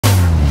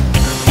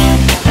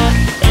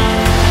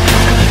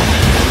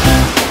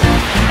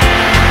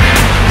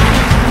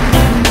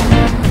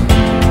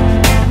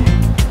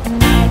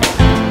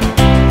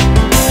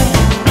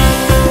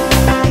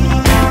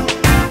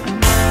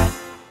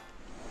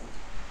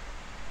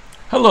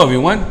Hello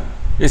everyone,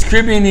 it's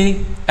Caribbean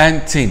E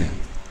and Tina.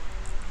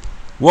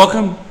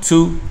 Welcome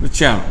to the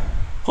channel.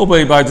 Hope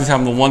everybody's just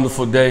having a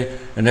wonderful day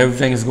and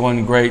everything is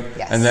going great,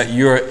 yes, and that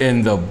you're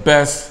in the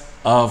best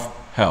of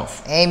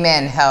health.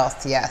 Amen,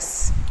 health,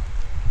 yes.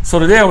 So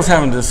today I was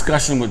having a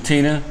discussion with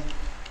Tina,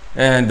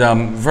 and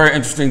very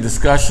interesting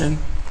discussion.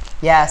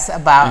 Yes,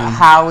 about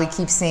how we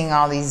keep seeing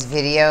all these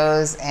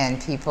videos and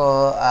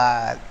people,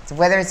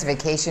 whether it's a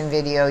vacation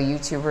video,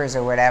 YouTubers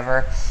or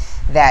whatever,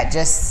 that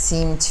just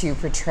seem to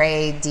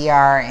portray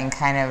DR in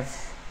kind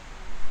of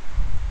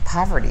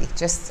poverty.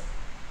 Just,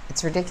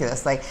 it's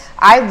ridiculous. Like,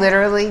 I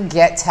literally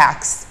get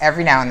texts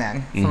every now and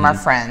then from our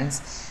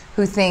friends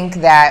who think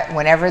that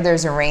whenever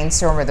there's a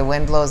rainstorm or the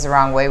wind blows the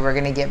wrong way, we're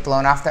going to get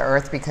blown off the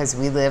earth because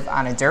we live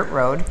on a dirt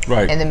road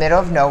in the middle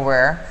of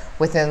nowhere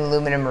with an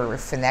aluminum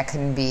roof, and that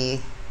couldn't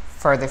be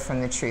further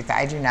from the truth.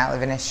 I do not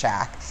live in a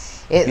shack.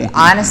 It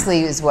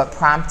honestly is what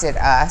prompted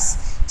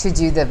us to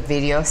do the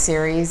video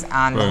series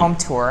on the home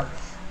tour,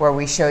 where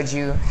we showed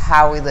you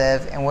how we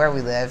live and where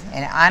we live.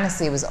 And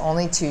honestly, it was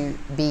only to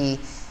be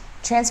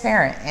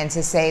transparent and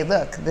to say,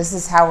 look, this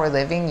is how we're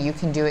living. You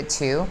can do it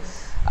too.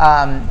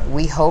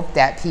 We hope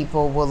that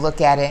people will look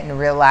at it and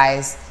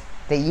realize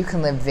that you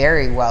can live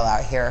very well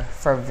out here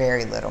for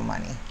very little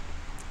money.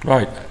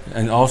 Right,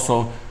 and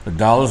also the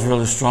dollar's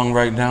really strong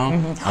right now.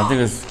 I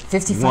think it's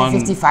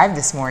 55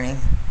 this morning.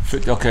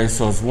 Okay,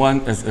 so it's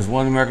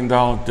one American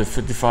dollar to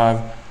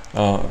 55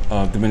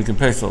 Dominican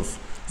pesos.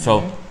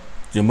 So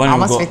your money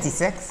almost will go,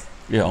 56.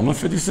 Yeah,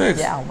 almost 56.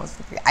 Yeah, almost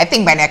 50. I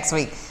think by next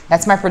week.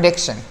 That's my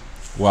prediction.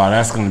 Wow,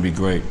 that's going to be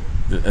great.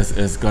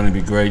 It's going to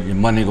be great. Your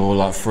money go a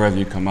lot further.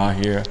 You come out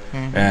here,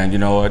 and you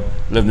know what?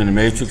 Living in the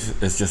Matrix,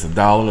 it's just a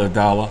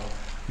dollar.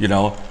 You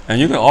know, and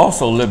you can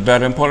also live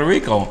better in Puerto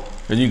Rico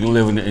than you can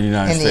live in the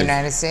United States. In the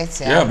United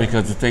States, yeah. Yeah,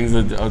 because the things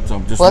are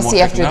just we'll more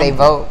see after they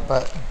vote,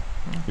 but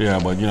yeah,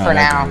 but you know for how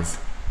that now, goes.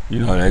 You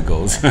know how that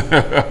goes.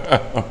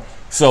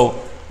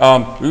 So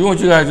we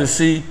want you guys to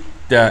see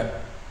that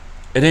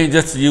it ain't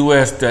just the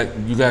U.S. that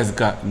you guys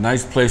got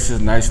nice places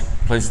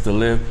to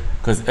live.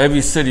 Because every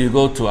city you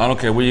go to, I don't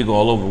care where you go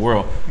all over the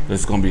world,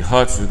 there's going to be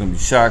huts, there's going to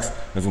be shacks,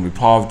 there's going to be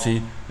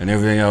poverty, and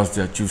everything else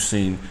that you've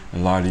seen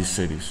in a lot of these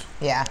cities.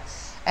 Yeah,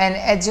 and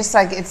it just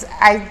like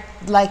I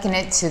liken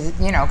it to,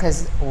 you know,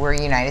 because we're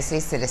United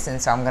States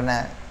citizens, so I'm going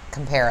to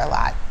compare a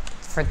lot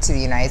to the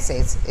United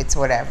States. It's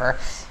whatever,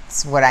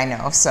 it's what I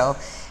know. So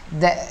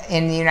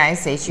in the United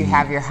States, you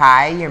have your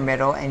high, your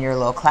middle, and your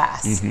low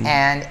class.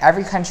 And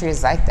every country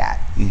is like that.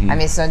 I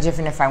mean, it's no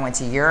different if I went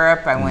to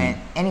Europe, I went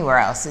anywhere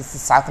else. It's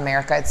South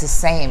America, it's the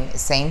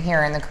same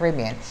here in the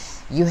Caribbean.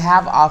 You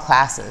have all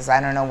classes.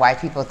 I don't know why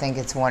people think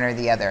it's one or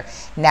the other.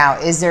 Now,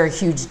 is there a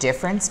huge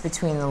difference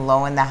between the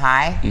low and the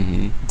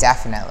high?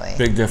 Definitely.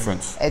 Big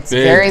difference. It's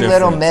very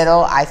little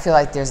middle. I feel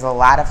like there's a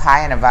lot of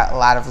high and a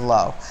lot of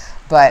low.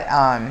 But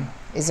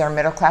is there a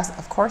middle class?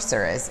 Of course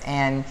there is.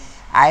 And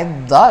I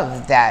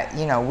love that,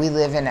 you know, we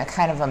live in a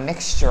kind of a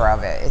mixture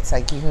of it. It's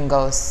like you can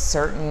go a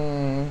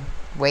certain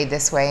way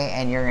this way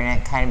and you're going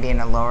to kind of be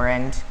in a lower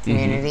end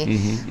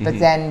community. But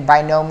then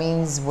by no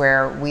means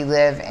where we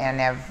live and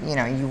have, you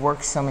know, you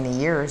work so many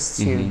years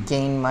to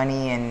gain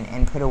money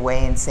and put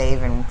away and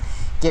save and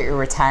get your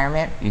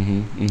retirement.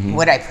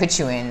 Would I put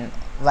you in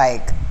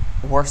like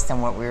worse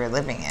than what we were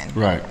living in?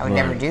 Right. I would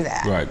never do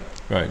that.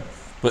 Right.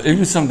 But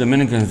even some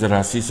Dominicans that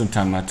I see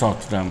sometimes, I talk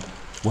to them,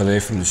 whether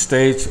they're from the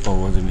States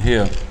or whether they're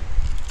here,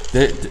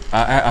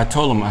 I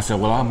told them, I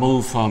said, well, I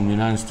moved from the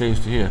United States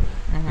to here.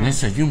 And they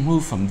said, you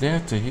moved from there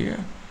to here?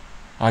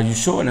 Are you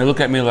sure? And they look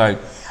at me like,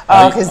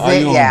 are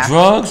you on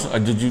drugs? Or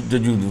did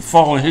you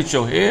fall and hit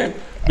your head?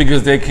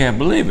 Because they can't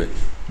believe it.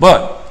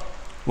 But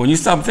when you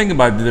stop thinking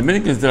about it, the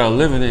Dominicans that are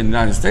living in the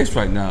United States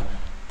right now,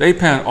 they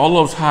paying all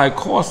those high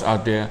costs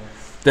out there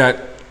that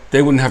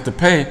they wouldn't have to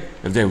pay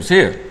if they was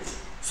here.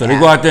 So they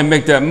go out there and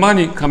make that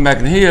money, come back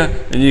in here,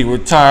 and you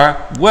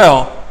retire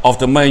well off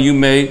the money you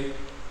made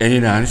in the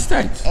United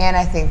States. And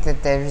I think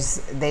that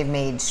they've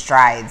made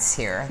strides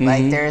here.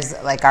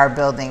 Like our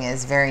building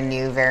is very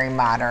new, very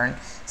modern.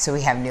 So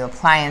we have new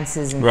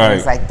appliances and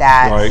things like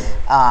that.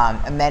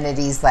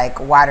 Amenities like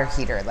water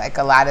heater. Like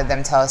a lot of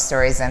them tell us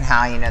stories on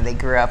how, you know, they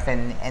grew up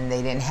and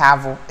they didn't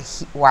have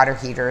water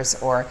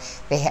heaters, or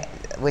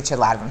which a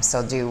lot of them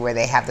still do, where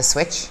they have the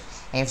switch.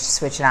 And you have to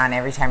switch it on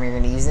every time you're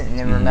going to use it, and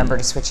then remember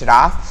to switch it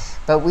off.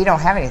 But we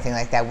don't have anything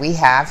like that. We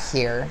have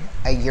here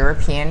a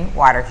European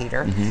water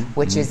heater,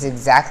 which is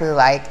exactly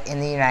like in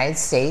the United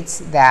States,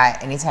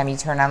 that anytime you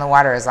turn on the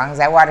water, as long as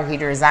that water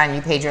heater is on,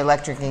 you paid your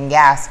electric and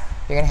gas,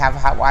 you're going to have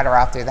hot water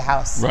all through the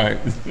house. Right.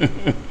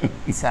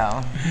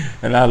 So.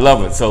 And I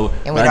love it. So.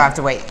 And we don't have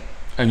to wait.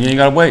 And you ain't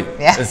got to wait.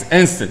 Yeah. It's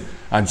instant.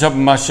 I jump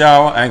in my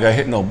shower, I ain't got to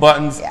hit no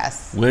buttons.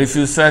 Yes. Wait a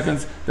few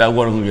seconds, That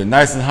water gonna get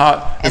nice and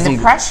hot. And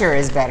the pressure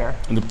is better.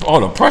 And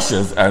the pressure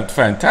is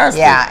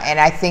fantastic. Yeah, and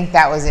I think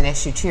that was an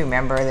issue too.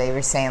 Remember, they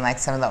were saying like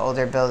some of the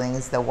older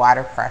buildings, the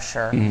water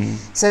pressure.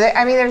 So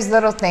I mean, there's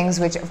little things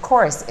which, of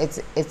course,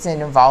 it's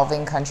an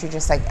evolving country,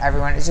 just like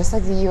everyone. It's just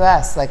like the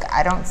U.S. Like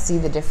I don't see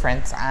the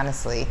difference,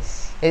 honestly.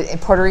 In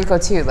Puerto Rico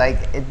too,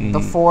 like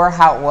before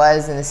how it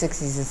was in the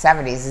 60s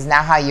and 70s is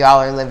now how you all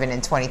are living in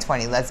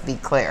 2020. Let's be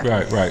clear.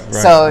 Right.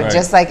 So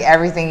just like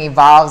everything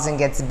evolves and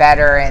gets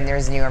better, and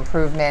there's new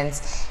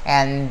improvements,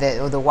 and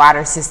the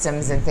water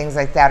systems and things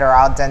like that are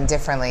all done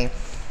differently.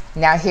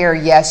 Now here,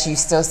 yes, you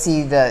still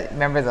see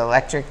remember the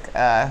electric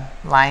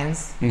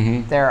lines?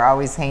 They're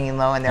always hanging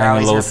low, and they're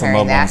always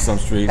repairing that. Some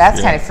streets, That's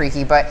kind of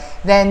freaky. But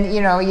then,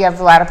 you know, you have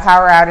a lot of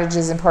power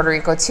outages in Puerto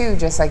Rico too,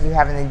 just like you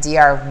have in the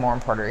DR, more in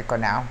Puerto Rico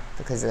now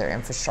because of their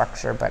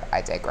infrastructure, but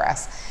I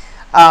digress.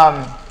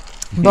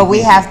 But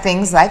we have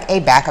things like a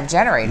backup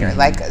generator.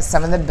 Like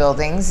some of the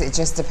buildings, it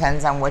just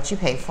depends on what you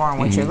pay for and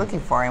what you're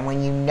looking for. And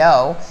when you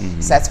know,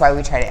 so that's why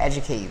we try to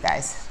educate you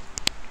guys.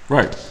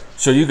 Right.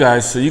 So you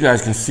guys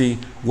can see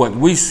what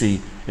we see,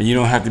 and you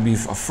don't have to be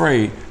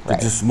afraid to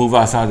just move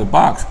outside the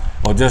box,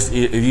 or just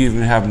if you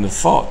even having the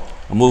thought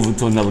of moving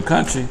to another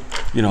country,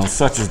 you know,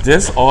 such as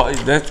this or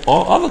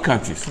other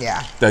countries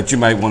that you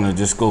might want to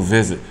just go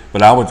visit.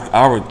 But I would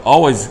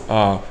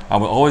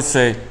always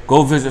say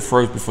go visit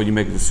first before you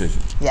make a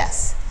decision.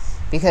 Yes,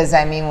 because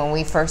I mean, when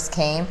we first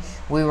came,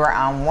 we were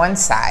on one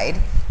side,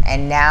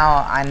 and now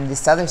on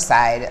this other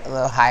side, a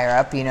little higher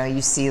up, you know,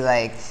 you see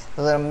like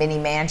the little mini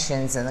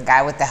mansions and the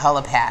guy with the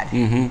helipad,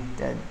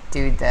 the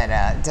dude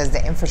that does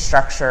the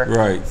infrastructure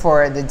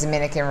for the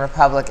Dominican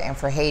Republic and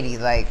for Haiti.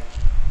 Like,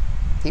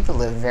 people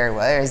live very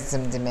well. There's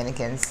some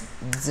Dominicans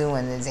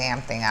doing the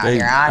damn thing out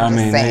here. I'm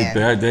just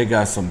saying. They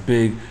got some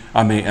big,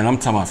 and I'm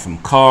talking about from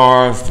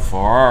cars to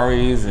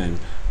Ferraris and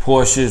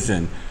Porsches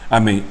and,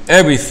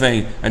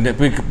 everything, and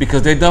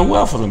because they've done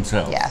well for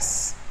themselves.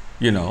 Yes.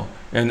 You know,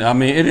 and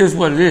it is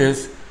what it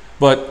is,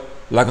 but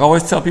like I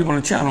always tell people on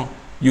the channel,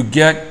 you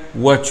get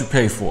what you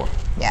pay for.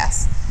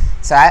 Yes.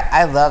 So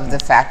I love the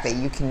fact that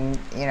you can,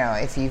 you know,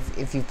 if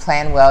you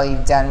plan well,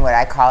 you've done what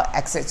I call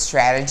exit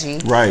strategy.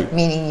 Right.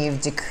 Meaning you've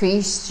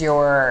decreased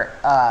your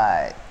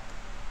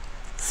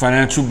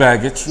financial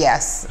baggage.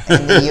 Yes,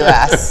 in the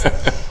U.S.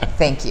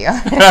 Thank you.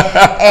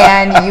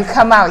 And you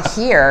come out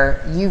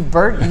here, you've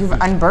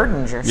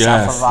unburdened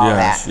yourself of all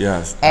that.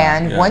 Yes.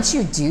 And once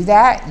you do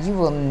that, you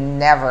will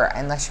never,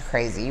 unless you're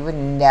crazy, you would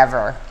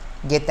never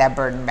get that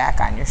burden back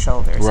on your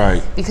shoulders.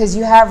 Right. Because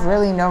you have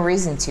really no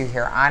reason to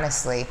here,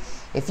 honestly.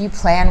 If you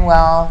plan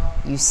well,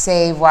 you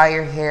save while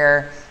you're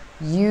here,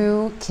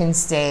 you can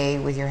stay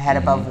with your head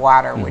above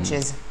water, which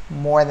is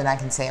more than I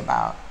can say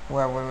about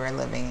where we were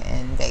living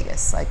in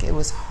Vegas. Like, it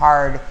was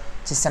hard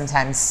to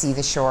sometimes see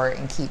the shore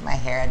and keep my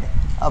head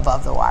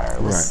above the water.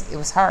 It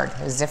was hard.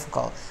 It was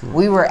difficult.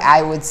 We were,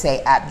 I would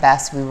say, at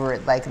best, we were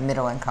like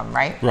middle income,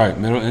 right? Right,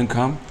 middle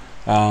income.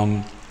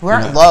 We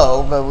weren't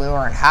low, but we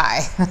weren't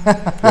high.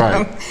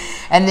 Right.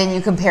 And then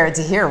you compare it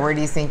to here. Where do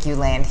you think you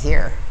land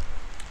here?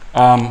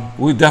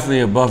 We're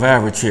definitely above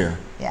average here.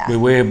 Yeah. We're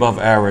way above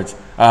average.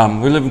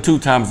 We're living 2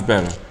 times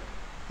better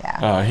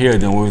here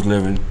than we was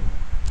living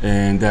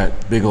in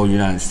that big old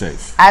United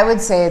States. I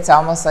would say it's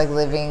almost like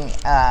living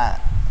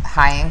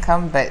high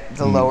income, but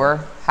the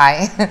lower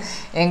high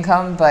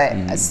income.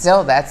 But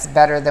still, that's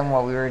better than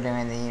what we were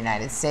doing in the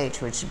United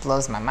States, which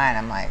blows my mind.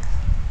 I'm like,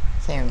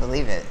 I can't even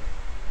believe it.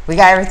 We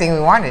got everything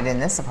we wanted in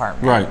this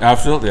apartment. Right,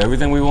 absolutely.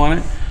 Everything we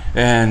wanted.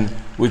 And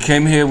we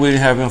came here, we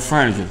didn't have no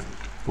furniture.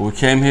 But we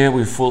came here,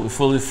 we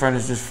fully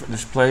furnished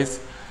this place,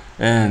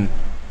 and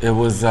it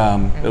was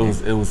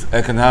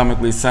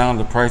economically sound,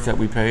 the price that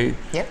we paid.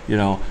 Yep. You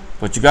know,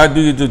 but you got to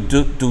do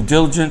your due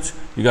diligence.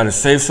 You got to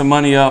save some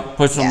money up,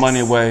 put some money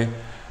away,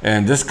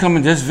 and just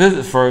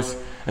visit first,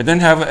 and then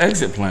have an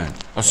exit plan,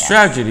 a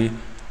strategy.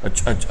 How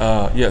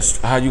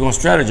you gonna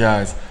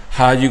strategize?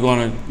 How you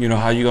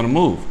gonna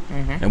move?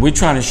 And we're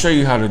trying to show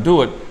you how to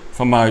do it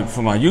from my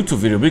YouTube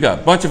video. We got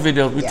a bunch of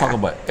videos. We talk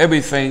about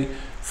everything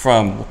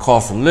from the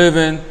cost of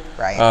living,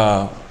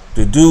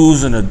 the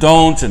do's and the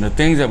don'ts, and the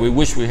things that we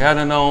wish we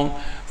had known,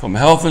 from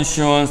health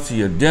insurance to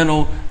your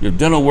dental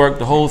work,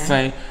 the whole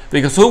thing.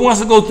 Because who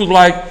wants to go through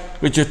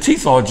life with your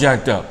teeth all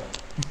jacked up?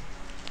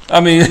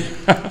 Come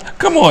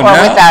on now.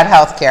 Or without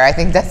health care. I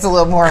think that's a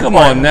little more important.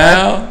 Come on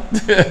now.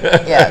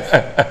 Yes.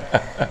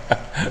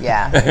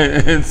 Yeah.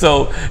 And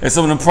some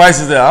of the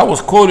prices that I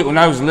was quoted when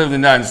I was living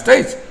in the United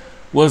States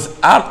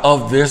was out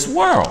of this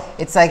world.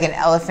 It's like an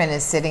elephant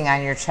is sitting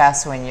on your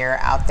chest when you're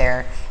out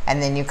there, and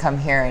then you come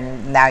here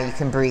and now you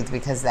can breathe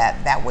because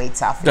that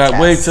weight's off your chest.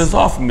 That weight is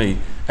off of me.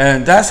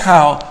 And that's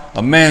how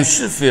a man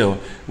should feel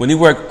when he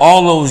worked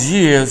all those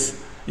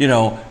years, you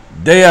know,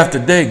 day after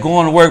day,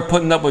 going to work,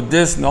 putting up with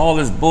this and all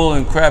this bull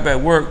and crap at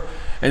work,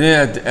 and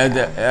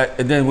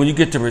then when you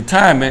get to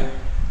retirement,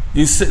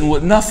 you're sitting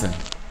with nothing.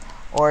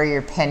 Or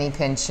you're penny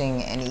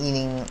pinching and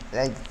eating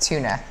like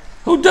tuna.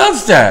 Who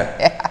does that?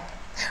 Yeah.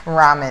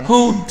 ramen.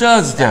 Who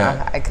does that?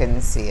 No, I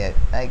couldn't see it.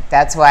 Like,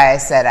 that's why I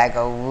said, I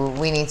go,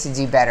 we need to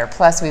do better.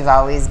 Plus, we've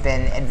always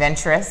been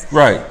adventurous.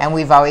 Right. And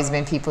we've always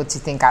been people to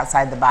think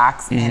outside the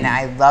box. And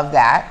I love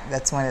that.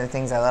 That's one of the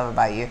things I love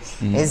about you,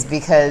 is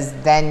because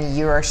then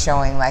you are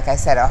showing, like I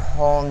said, a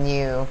whole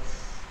new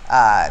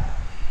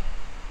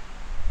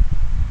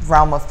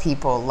realm of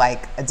people,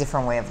 like a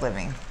different way of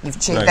living. You've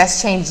changed.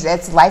 That's changed.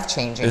 That's life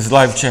changing. It's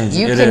life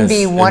changing. You can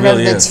be one of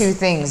the two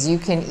things. You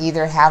can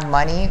either have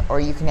money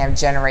or you can have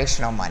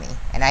generational money.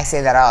 And I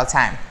say that all the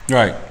time.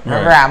 Right.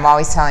 Remember, I'm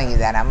always telling you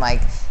that. I'm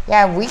like,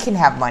 yeah, we can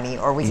have money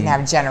or we can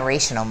have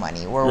generational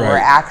money, where we're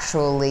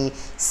actually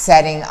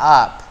setting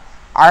up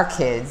our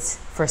kids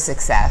for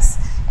success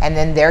and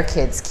then their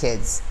kids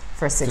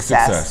for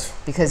success,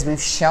 because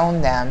we've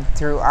shown them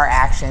through our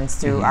actions,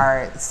 through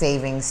our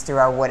savings, through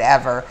our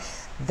whatever,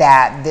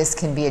 that this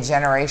can be a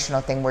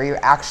generational thing where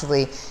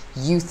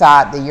you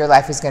thought that your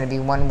life was going to be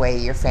one way,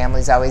 your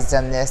family's always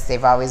done this,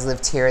 they've always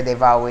lived here,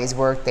 they've always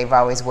worked, they've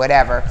always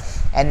whatever,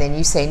 and then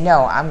you say,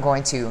 no, I'm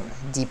going to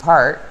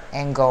depart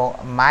and go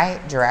my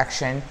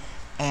direction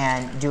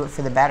and do it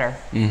for the better.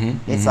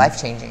 It's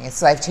life-changing.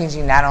 It's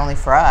life-changing not only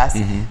for us,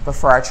 but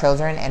for our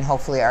children and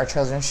hopefully our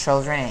children's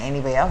children and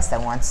anybody else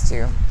that wants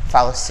to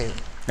follow suit.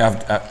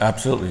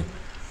 Absolutely.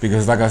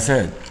 Because like I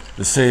said,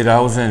 the city that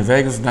I was in,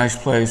 Vegas, is a nice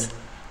place.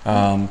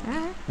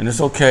 And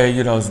it's okay,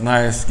 you know, it's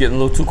nice, getting a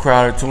little too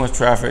crowded, too much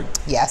traffic.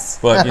 Yes.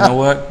 But you know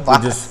what?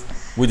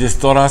 we just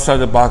thought outside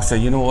the box,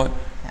 said, you know what?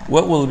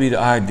 What will be the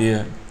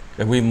idea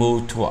if we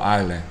move to an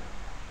island?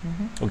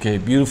 Okay,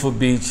 beautiful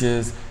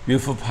beaches,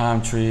 beautiful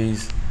palm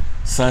trees,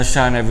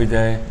 sunshine every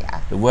day.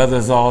 The weather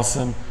is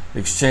awesome,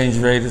 the exchange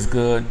rate is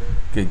good,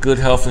 get good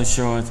health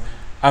insurance.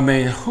 I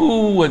mean,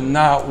 who would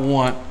not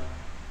want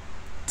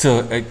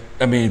to,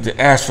 to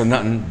ask for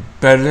nothing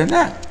better than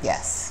that?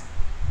 Yes.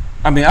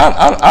 I mean,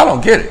 I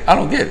don't get it. I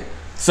don't get it.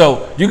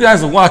 So you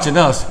guys are watching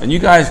us, and you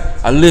guys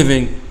are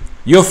living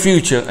your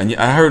future. And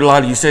I heard a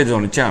lot of you say this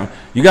on the channel.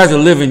 You guys are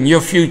living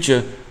your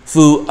future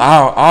through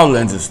our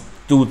lenses,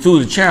 through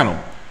the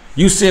channel.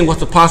 You seeing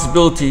what's the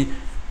possibility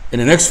in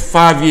the next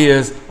 5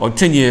 years or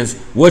 10 years,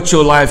 what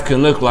your life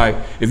can look like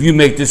if you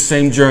make this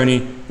same journey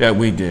that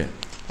we did.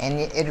 And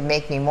it would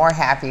make me more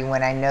happy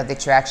when I know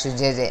that you actually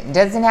did it. It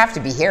doesn't have to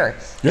be here.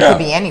 It could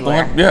be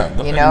anywhere.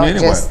 You know,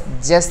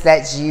 just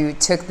that you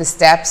took the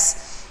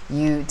steps,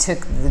 you took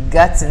the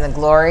guts and the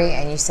glory,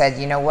 and you said,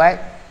 you know what?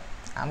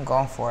 I'm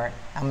going for it.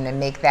 I'm going to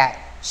make that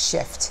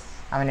shift.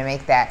 I'm going to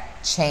make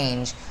that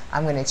change.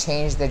 I'm going to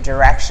change the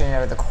direction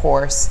or the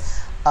course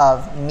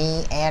of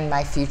me and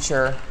my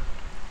future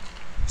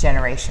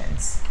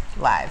generations'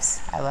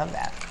 lives. I love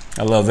that.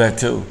 I love that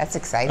too. That's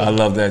exciting. I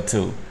love that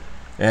too.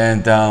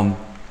 And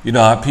you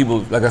know, people,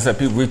 like I said,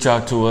 people reach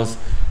out to us.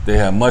 They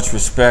have much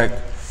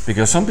respect,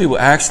 because some people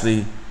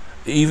actually,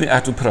 even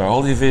after we put out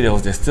all these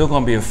videos, they're still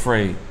going to be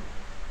afraid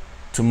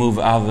to move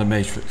out of the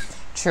matrix.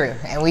 True.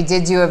 And we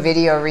did do a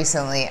video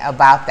recently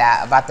about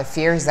that, about the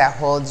fears that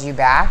hold you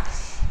back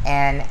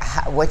and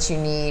what you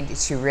need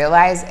to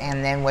realize,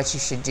 and then what you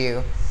should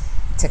do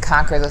to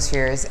conquer those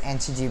fears and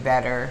to do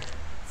better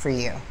for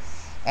you.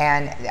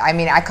 And I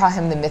mean, I call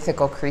him the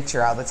mythical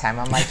creature all the time.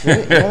 I'm like, you're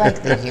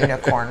like the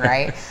unicorn,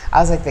 right? I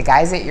was like, the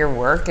guys at your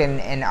work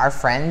and our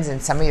friends and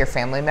some of your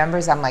family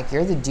members, I'm like,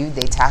 you're the dude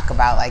they talk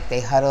about. Like,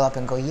 they huddle up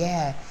and go,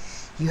 yeah,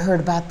 you heard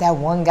about that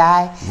one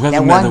guy?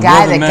 That one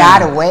guy that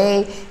got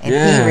away and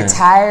he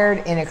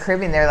retired in a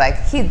Caribbean. They're like,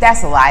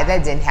 that's a lie.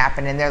 That didn't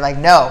happen. And they're like,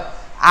 no,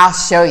 I'll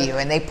show you.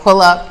 And they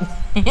pull up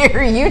your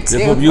YouTube.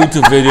 They put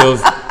YouTube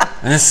videos.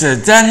 And it said,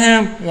 that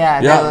him?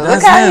 Yeah,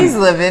 look how he's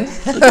living.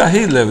 Look how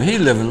he's living. He's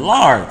living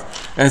large.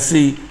 And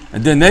see,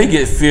 and then they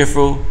get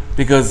fearful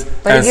because.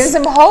 But it gives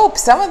them hope,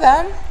 some of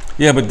them.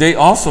 Yeah, but they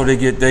also,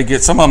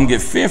 some of them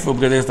get fearful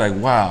because it's like,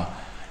 wow,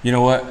 you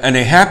know what? And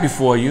they're happy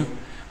for you.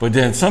 But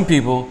then some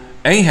people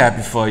ain't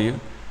happy for you.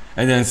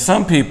 And then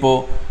some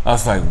people, I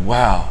was like,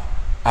 wow,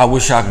 I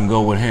wish I could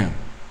go with him.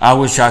 I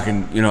wish I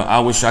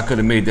could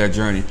have made that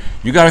journey.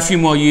 You got a few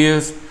more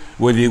years,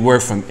 whether you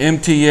work from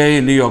MTA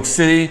in New York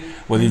City,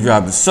 whether you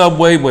drive the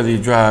subway, whether you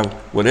drive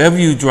whatever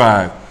you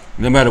drive,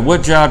 no matter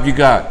what job you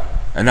got.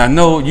 And I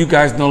know you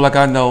guys know, like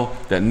I know,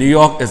 that New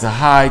York is a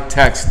high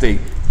tax state.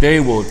 They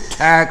will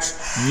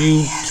tax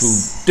you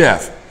to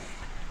death.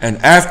 And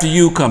after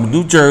you come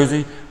New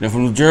Jersey, then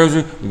from New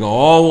Jersey, we go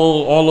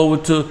all over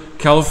to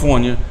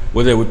California,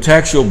 where they will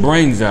tax your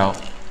brains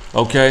out.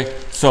 Okay?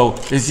 So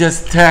it's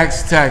just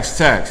tax.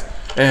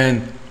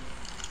 And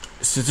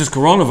since this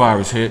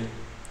coronavirus hit,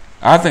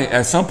 I think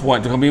at some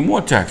point there's gonna be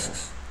more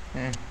taxes.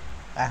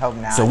 I hope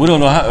not. So we don't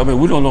know how.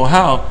 We don't know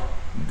how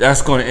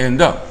that's going to end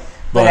up.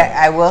 But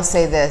I will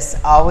say this: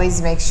 always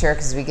make sure,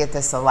 because we get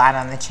this a lot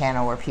on the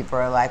channel, where people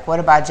are like, "What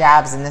about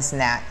jobs and this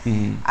and that?"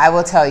 I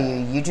will tell you,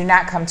 you do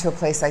not come to a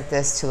place like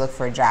this to look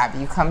for a job.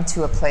 You come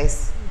to a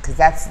place because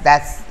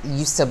that's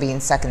you still being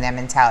stuck in that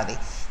mentality.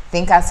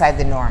 Think outside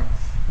the norm.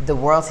 The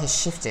world has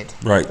shifted.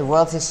 Right. The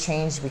world has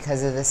changed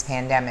because of this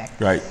pandemic.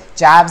 Right.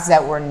 Jobs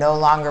that were no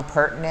longer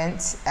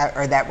pertinent,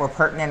 or that were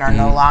pertinent, are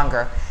no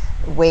longer.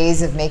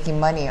 ways of making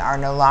money are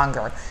no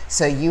longer.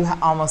 So you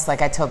almost,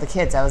 like I told the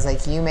kids, I was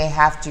like, you may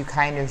have to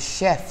kind of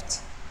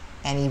shift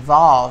and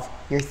evolve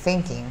your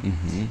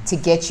thinking to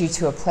get you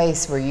to a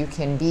place where you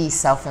can be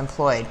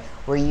self-employed,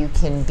 where you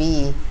can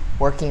be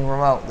working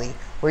remotely,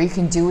 where you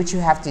can do what you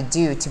have to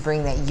do to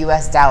bring that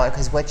US dollar.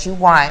 Because what you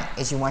want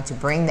is you want to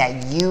bring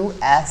that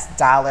US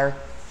dollar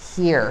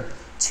here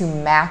to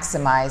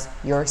maximize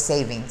your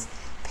savings.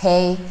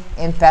 Pay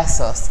in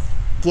pesos.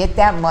 Get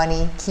that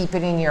money, keep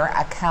it in your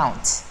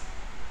account.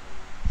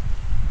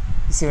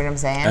 You see what I'm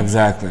saying?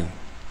 Exactly.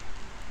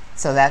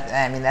 So that,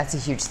 I mean, that's a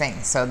huge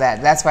thing. So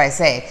that's why I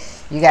say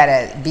you got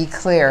to be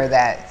clear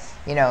that,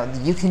 you know,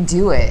 you can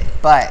do it,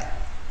 but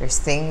there's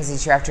things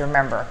that you have to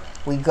remember.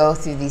 We go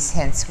through these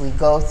hints, we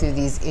go through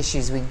these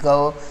issues, we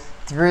go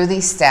through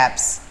these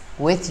steps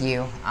with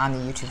you on the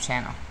YouTube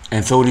channel.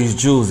 And throw these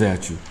jewels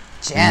at you.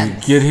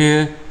 Gems. You get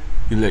here,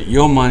 you let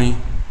your money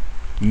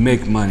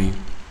make money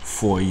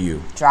for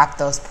you. Drop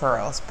those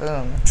pearls.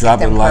 Boom. Drop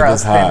Get them it like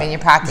pearls, it's hot. Put them in your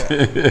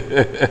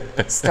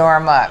pocket. Store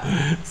them up.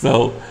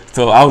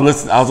 So I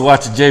was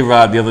watching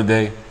J-Rod the other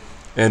day,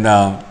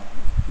 and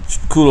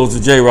kudos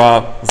to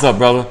J-Rod. What's up,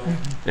 brother?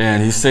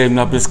 And he's saving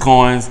up his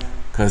coins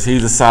because he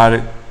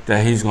decided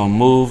that he's going to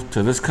move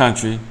to this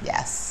country.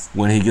 Yes.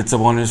 When he gets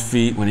up on his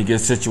feet, when he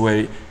gets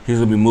situated, he's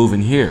going to be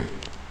moving here.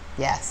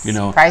 Yes. You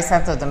know, probably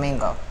Santo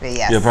Domingo. But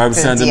yes. Yeah, probably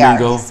Santo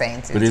Domingo.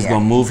 But he's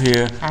going to move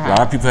here. A lot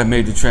of people have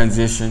made the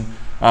transition.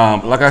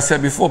 Like I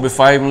said before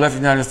I even left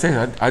the United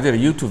States, I did a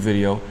YouTube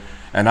video,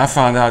 and I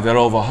found out that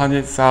over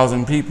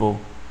 100,000 people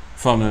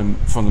from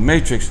the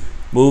Matrix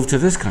moved to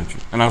this country.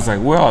 And I was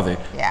like, where are they?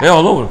 Yeah. They're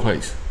all over the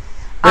place.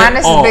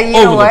 Honestly, but you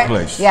know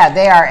what? Yeah,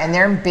 they are, and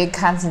they're in big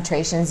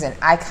concentrations, and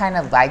I kind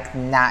of like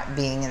not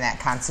being in that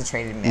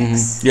concentrated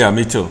mix. Yeah,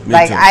 me too.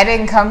 I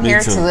didn't come here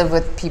to live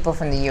with people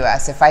from the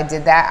U.S. If I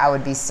did that, I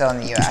would be still in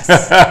the U.S.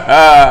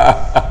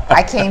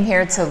 I came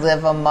here to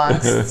live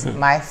amongst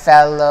my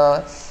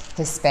fellow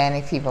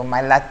Hispanic people,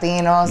 my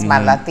Latinos, my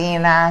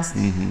Latinas.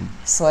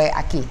 Soy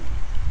aquí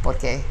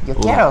porque yo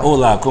quiero.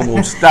 Hola, ¿cómo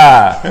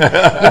está?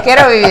 Yo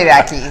quiero vivir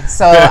aquí.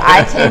 So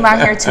I came out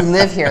here to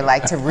live here,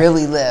 like to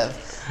really live.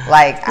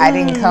 Like I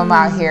didn't come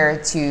out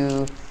here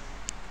to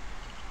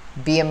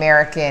be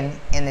American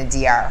in the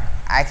DR.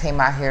 I came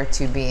out here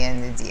to be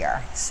in the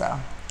DR. So.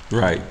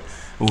 Right.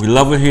 We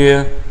love it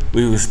here.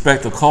 We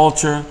respect the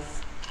culture,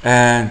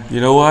 and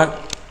you know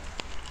what?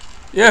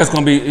 Yeah, it's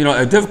going to be, you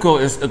know,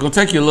 difficult. It's going to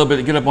take you a little bit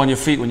to get up on your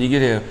feet when you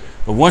get here.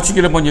 But once you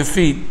get up on your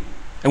feet,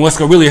 and what's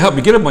going to really help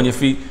you get up on your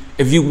feet,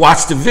 if you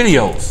watch the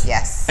videos.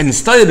 Yes. And you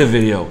study the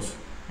videos.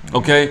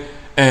 Okay?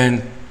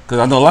 And because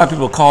I know a lot of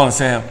people call and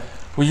say,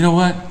 well, you know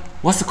what?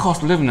 What's the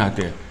cost of living out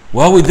there?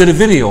 Well, we did a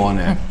video on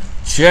that.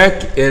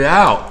 Check it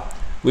out.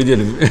 We did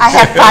a I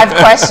have 5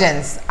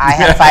 questions. I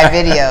have 5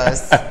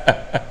 videos.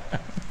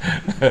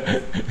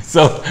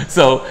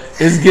 So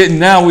it's getting,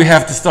 now we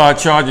have to start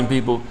charging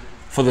people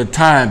for the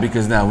time,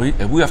 because now we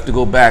have to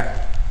go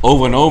back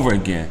over and over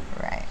again.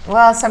 Right.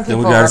 Well, some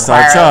people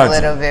require a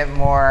little bit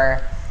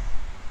more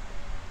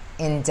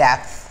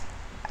in-depth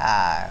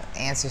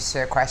answers to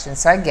their questions.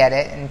 So I get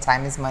it. And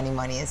time is money.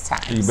 Money is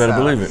time. You better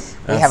believe it.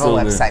 We have a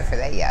website for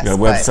that. Yes. We have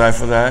a website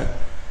for that,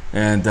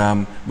 and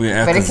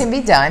but it can be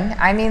done.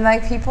 I mean,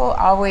 like, people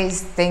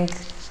always think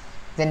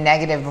the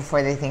negative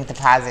before they think the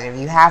positive.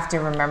 You have to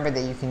remember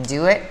that you can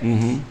do it.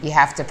 You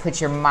have to put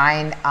your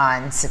mind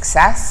on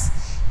success.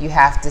 You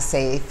have to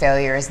say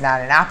failure is not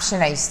an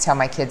option. I used to tell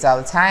my kids all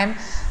the time.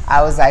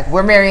 I was like,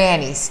 we're Mary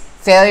Annie's.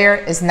 Failure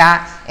is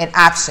not an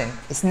option.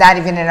 It's not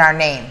even in our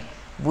name.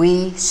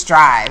 We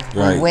strive.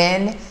 Right. We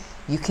win.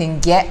 You can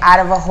get out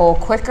of a hole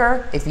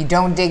quicker if you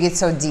don't dig it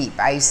so deep.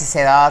 I used to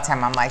say that all the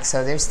time. I'm like,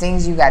 so there's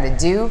things you got to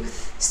do.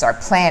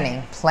 Start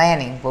planning.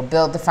 Planning will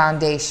build the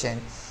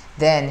foundation.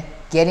 Then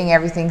getting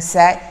everything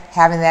set,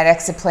 having that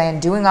exit plan,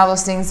 doing all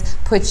those things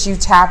puts you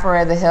topper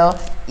of the hill,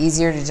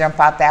 easier to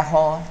jump out that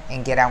hole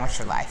and get on with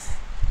your life.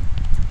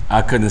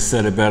 I couldn't have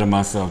said it better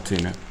myself,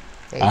 Tina.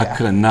 I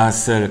could not have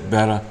said it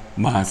better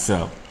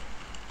myself.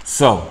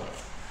 So,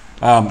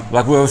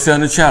 like we always say on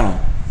the channel,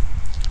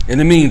 in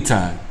the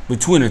meantime,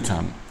 between the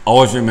time,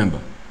 always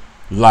remember,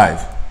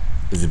 life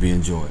is to be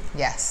enjoyed.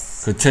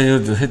 Yes.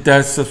 Continue to hit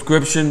that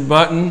subscription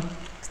button.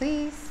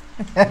 Please.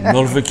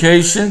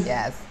 Notification.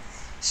 Yes.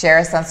 Share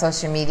us on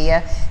social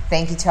media.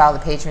 Thank you to all the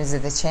patrons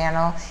of the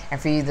channel. And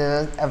for you,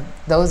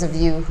 those of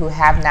you who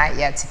have not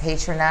yet to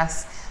patron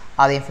us,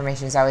 all the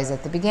information is always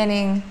at the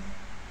beginning.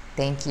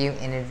 Thank you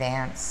in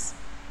advance.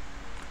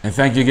 And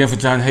thank you again for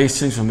John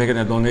Hastings for making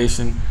that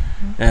donation,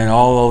 and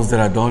all those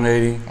that are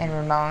donating. And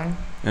Ramon.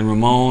 And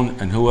Ramon,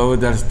 and whoever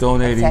that's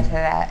donating.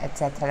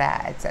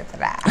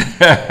 Etc.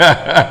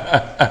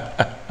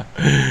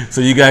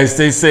 So you guys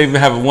stay safe and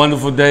have a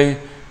wonderful day,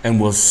 and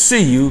we'll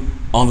see you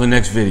on the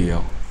next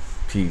video.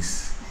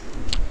 Peace.